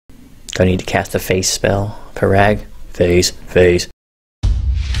Do I need to cast a face spell? Parag? Face.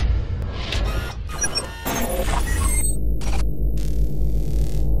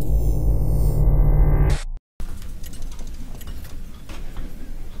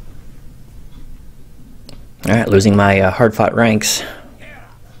 Alright, losing my hard-fought ranks.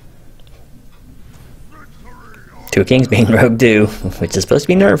 Two kings being rogue too, which is supposed to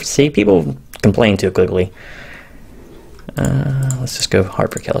be nerfed. See, people complain too quickly. Let's just go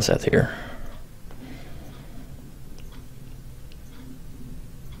hard for Keleseth here.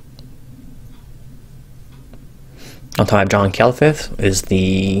 On top of John Kelethith is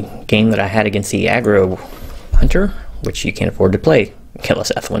the game that I had against the aggro hunter, which you can't afford to play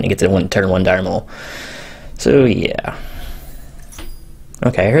Keleseth when you get to turn 1 Dire Maul. So yeah.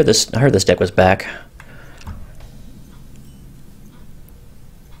 Okay, I heard this deck was back.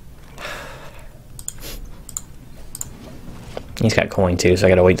 He's got coin too, so I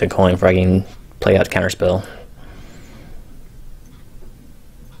gotta wait the coin before I can play out counterspell.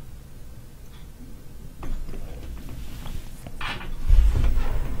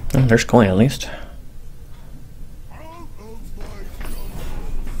 Oh, there's coin at least.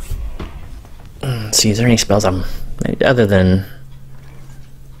 Let's see, is there any spells other than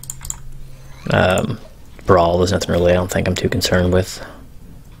Brawl? There's nothing really I don't think I'm too concerned with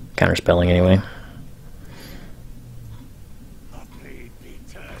counterspelling anyway.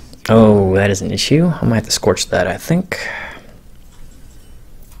 Oh, that is an issue. I might have to scorch that, I think.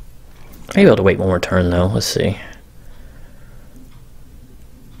 I may be able to wait one more turn though. Let's see.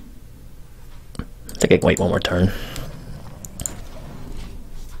 I think I can wait one more turn.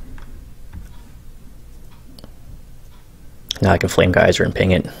 Now I can Flame Geyser and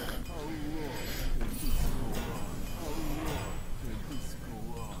ping it.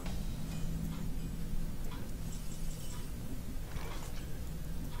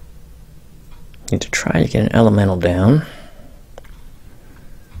 Need to try to get an elemental down.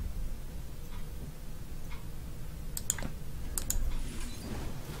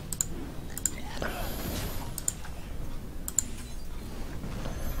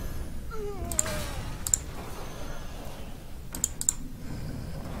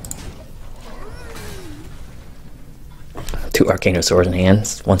 Two Arcanosaurs in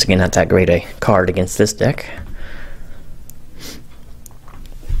hand. Once again, not that great a card against this deck.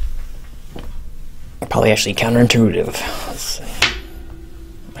 Probably actually counterintuitive.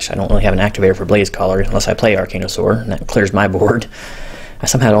 Actually, I don't really have an activator for Blaze Caller unless I play Arcanosaur, and that clears my board. I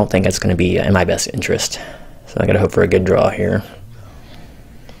somehow don't think it's going to be in my best interest, so I gotta hope for a good draw here.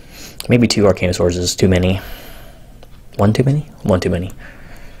 Maybe 2 Arcanosaurs is too many. 1 too many? 1 too many.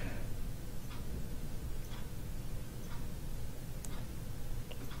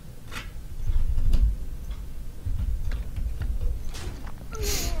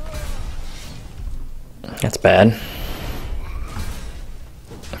 That's bad.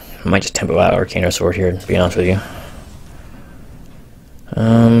 I might just tempo out Arcanosaur here, to be honest with you.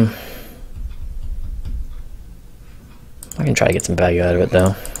 I can try to get some value out of it,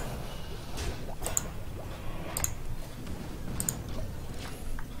 though.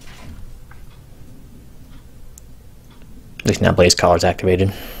 At least now Blaze Collar's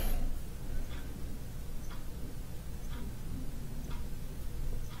activated.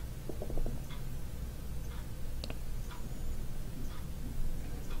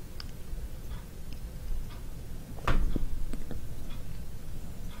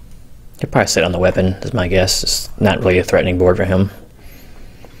 He'll probably sit on the weapon, is my guess. It's not really a threatening board for him.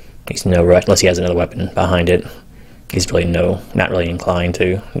 He's no rush, unless he has another weapon behind it. He's really not really inclined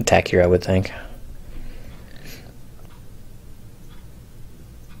to attack here, I would think.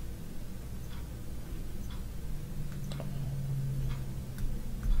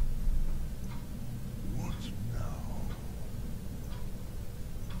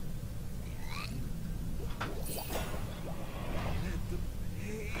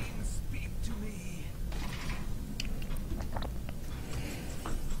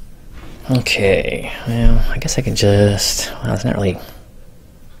 Okay, well, I guess I can just, well, it's not really,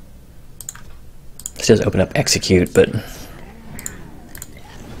 this does open up execute, but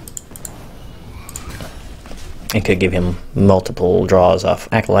it could give him multiple draws off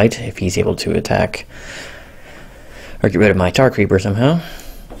Acolyte if he's able to attack or get rid of my Tar Creeper somehow,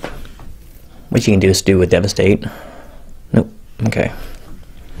 which you can just do with Devastate. Nope, okay.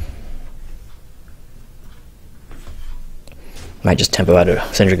 Might just tempo out a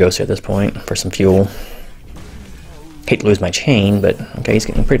Cinder Ghost at this point for some fuel. Hate to lose my chain, but okay, he's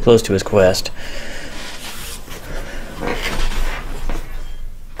getting pretty close to his quest.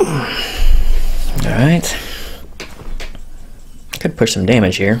 Alright. Could push some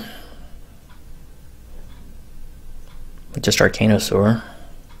damage here. with just Arcanosaur.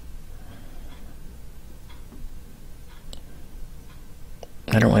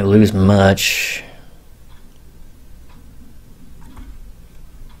 I don't really lose much,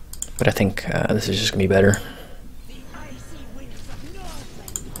 but I think this is just gonna be better.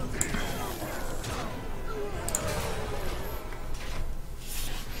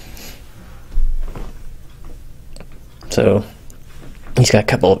 So he's got a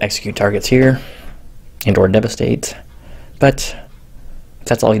couple of execute targets here and or devastate, but if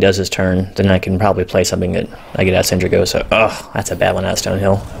that's all he does this turn, then I can probably play something that I get out of Syndrigo. So, oh, that's a bad one out of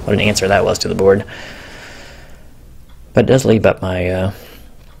Stonehill. What an answer that was to the board. But it does leave up my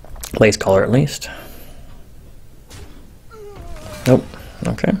Blaze Caller at least. Nope.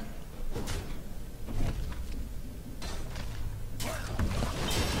 Okay.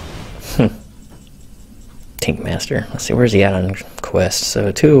 Tink Master. Let's see, where's he at on quest?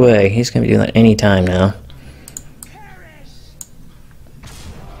 So 2 away. He's going to be doing that any time now.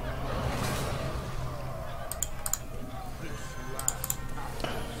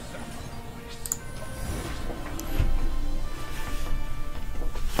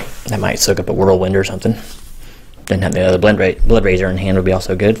 That might soak up a Whirlwind or something. Didn't have the other Blood Razor in hand would be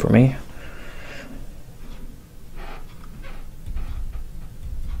also good for me.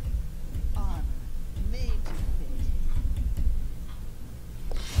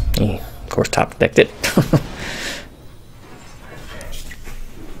 He, of course, top decked it.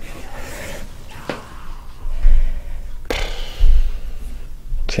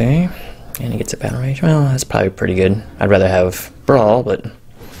 Okay, and he gets a battle rage. Well, that's probably pretty good. I'd rather have Brawl, but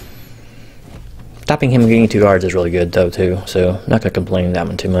stopping him getting 2 guards is really good, though, too. So, not going to complain that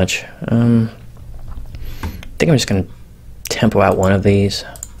one too much. I think I'm just going to tempo out one of these.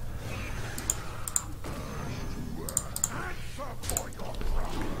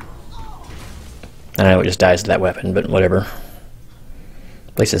 I know it just dies to that weapon, but whatever.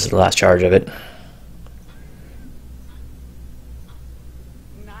 At least this is the last charge of it.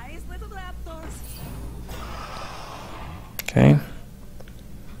 Nice little raptors. Okay.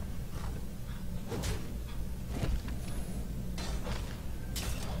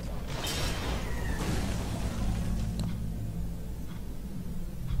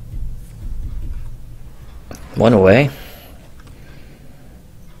 One away.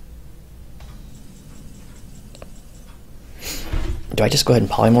 Do I just go ahead and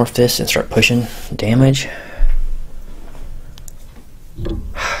polymorph this and start pushing damage?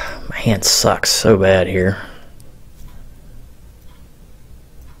 My hand sucks so bad here.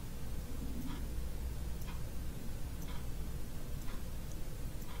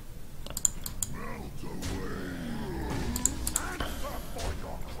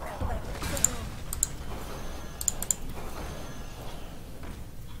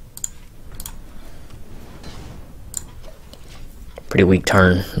 Pretty weak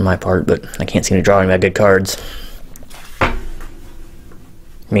turn on my part, but I can't seem to draw any of my good cards. It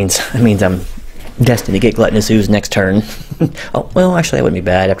means I'm destined to get Gluttonous Ooze next turn. Oh, well, actually that wouldn't be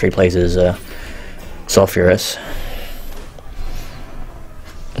bad after he plays his Sulfurous.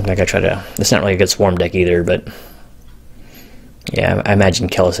 Like I try to, it's not really a good Swarm deck either, but yeah, I imagine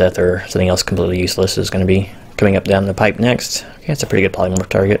Keleseth or something else completely useless is going to be coming up down the pipe next. Okay, that's a pretty good polymorph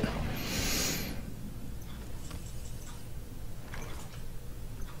target.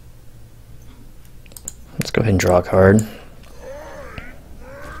 Let's go ahead and draw a card.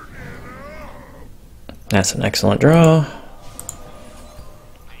 That's an excellent draw.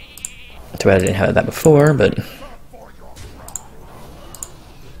 Too bad I didn't have that before, but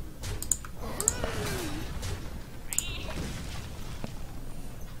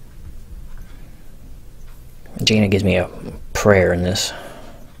Jaina gives me a prayer in this.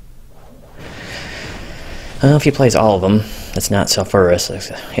 If he plays all of them, it's not Sulfurous.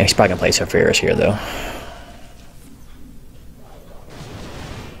 Yeah, he's probably gonna play Sulfurous here, though.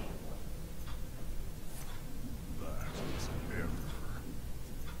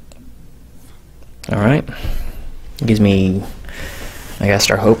 Alright. Gives me, I gotta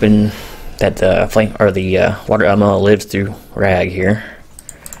start hoping that the flame or the water elemental lives through Rag here.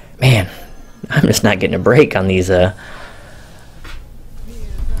 Man, I'm just not getting a break on these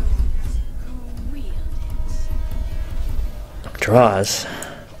draws.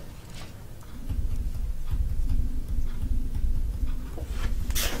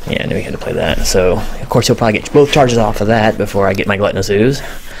 Yeah, I knew he had to play that. So, of course, he'll probably get both charges off of that before I get my Gluttonous Ooze.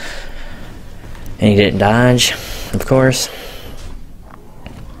 And he didn't dodge, of course.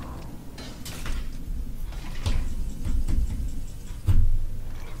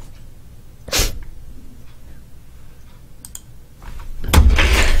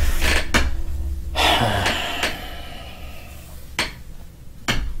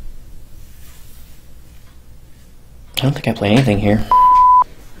 don't think I play anything here.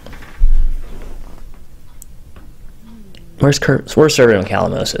 Where's Servant of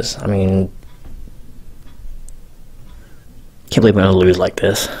Calamosis? I mean, can't believe we're gonna lose like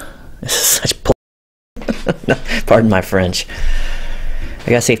this. This is such bull. Pardon my French. I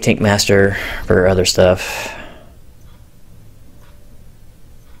gotta save Tank Master for other stuff.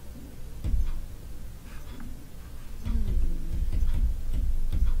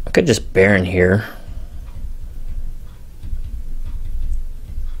 I could just Baron here.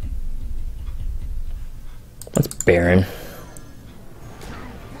 Let's Baron.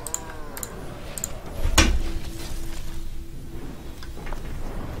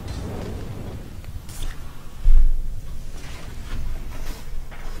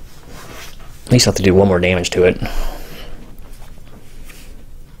 At least I'll have to do one more damage to it.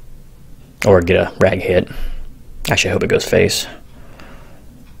 Or get a rag hit. Actually, I hope it goes face.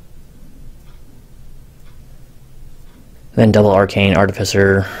 Then double Arcane,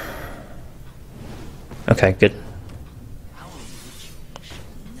 Artificer. Okay, good.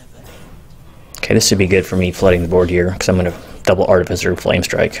 Okay, this should be good for me flooding the board here, because I'm going to double Artificer, Flame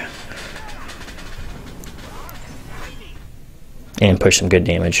Strike. And push some good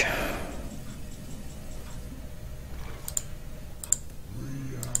damage.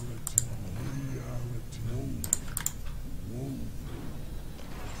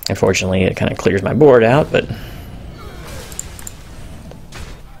 Unfortunately, it kind of clears my board out, but...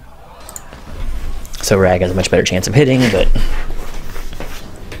 So Rag has a much better chance of hitting, but...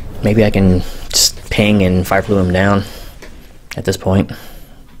 Maybe I can just ping and Fire Flu him down at this point.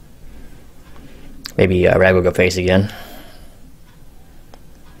 Maybe Rag will go face again.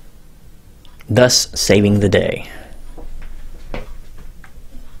 Thus, saving the day.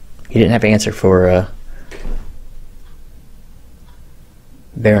 He didn't have to answer for...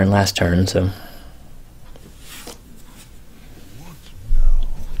 Baron last turn, so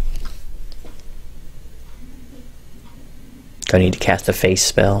do I need to cast a face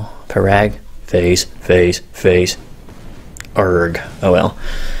spell for Rag? Face, face, face. Urgh. Oh well.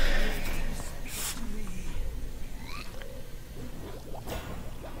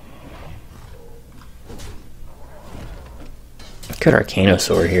 Could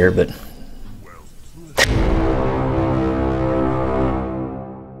Arcanosaur here, but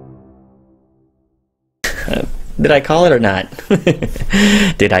did I call it or not?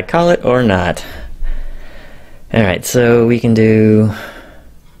 Did I call it or not? Alright, so we can do...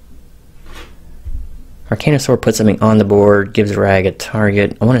 Arcanosaur puts something on the board, gives Rag a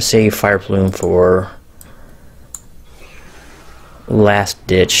target. I want to save Fire Plume for last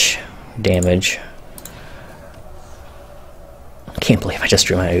ditch damage. I can't believe I just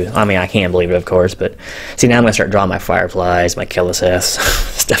drew my... I mean, I can't believe it, of course, but... See, now I'm going to start drawing my Fireflies, my Kellis's,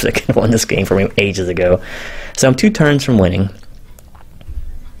 stuff that could have won this game for me ages ago. So I'm 2 turns from winning.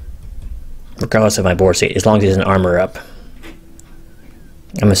 Regardless of my board state, as long as he doesn't armor up.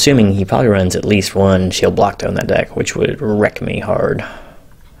 I'm assuming he probably runs at least 1 shield block on that deck, which would wreck me hard.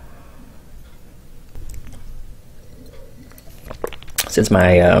 Since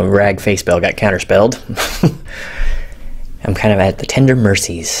my Rag face spell got counterspelled, I'm kind of at the tender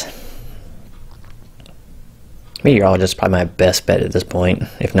mercies. Meteorologist is probably my best bet at this point,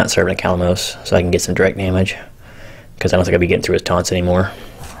 if not Servant of Calamos, so I can get some direct damage. Because I don't think I'll be getting through his taunts anymore.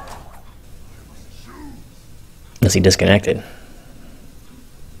 Unless he disconnected.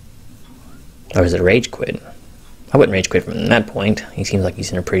 Or is it a rage quit? I wouldn't rage quit from that point. He seems like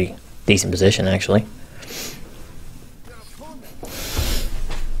he's in a pretty decent position, actually.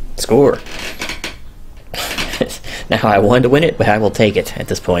 Score. Now I wanted to win it, but I will take it at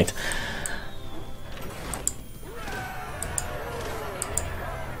this point.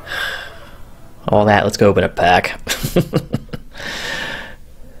 All that, let's go open a pack.